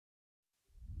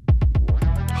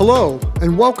Hello,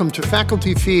 and welcome to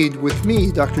Faculty Feed with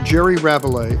me, Dr. Jerry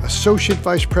Ravelet, Associate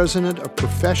Vice President of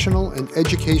Professional and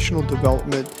Educational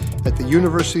Development at the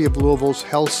University of Louisville's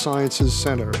Health Sciences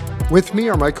Center. With me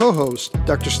are my co-hosts,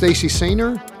 Dr. Stacy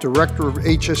Sainer, Director of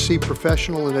HSC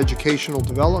Professional and Educational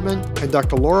Development, and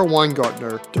Dr. Laura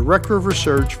Weingartner, Director of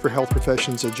Research for Health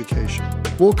Professions Education.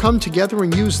 We'll come together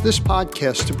and use this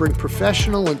podcast to bring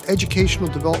professional and educational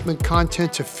development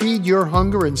content to feed your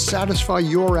hunger and satisfy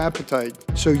your appetite,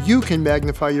 so you can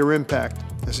magnify your impact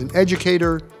as an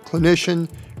educator, clinician,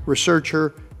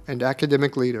 researcher, and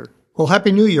academic leader. Well,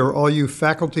 Happy New Year, all you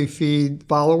Faculty Feed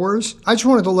followers. I just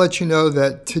wanted to let you know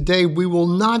that today we will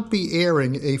not be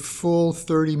airing a full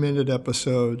 30-minute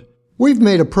episode. We've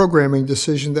made a programming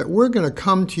decision that we're going to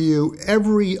come to you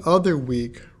every other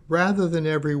week rather than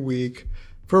every week.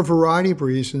 For a variety of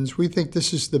reasons, we think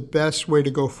this is the best way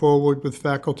to go forward with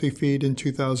Faculty Feed in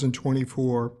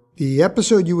 2024. The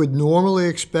episode you would normally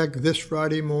expect this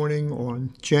Friday morning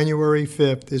on January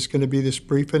 5th is going to be this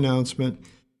brief announcement.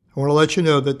 I want to let you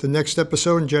know that the next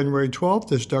episode on January 12th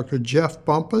is Dr. Jeff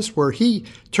Bumpus, where he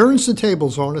turns the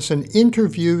tables on us and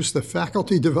interviews the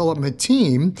faculty development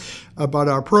team about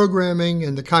our programming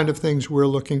and the kind of things we're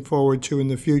looking forward to in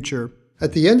the future.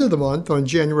 At the end of the month, on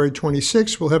January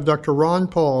 26th, we'll have Dr. Ron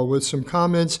Paul with some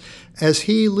comments as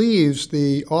he leaves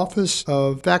the Office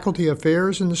of Faculty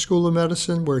Affairs in the School of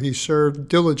Medicine, where he served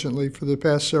diligently for the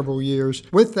past several years.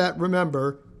 With that,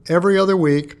 remember, every other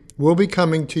week, we'll be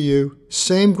coming to you.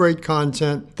 Same great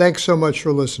content. Thanks so much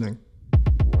for listening.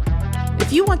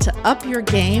 If you want to up your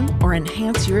game or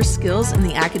enhance your skills in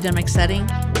the academic setting,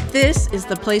 this is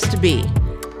the place to be.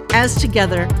 As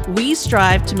together, we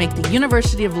strive to make the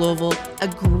University of Louisville a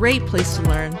great place to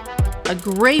learn, a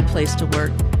great place to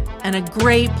work, and a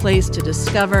great place to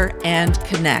discover and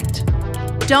connect.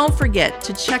 Don't forget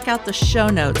to check out the show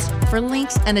notes for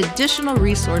links and additional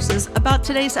resources about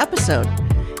today's episode.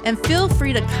 And feel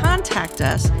free to contact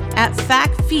us at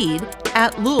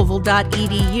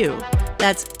facfeed@louisville.edu.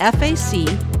 That's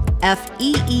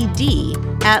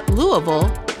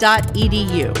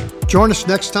FACFEED@louisville.edu. Join us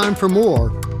next time for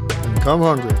more, and come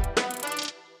hungry.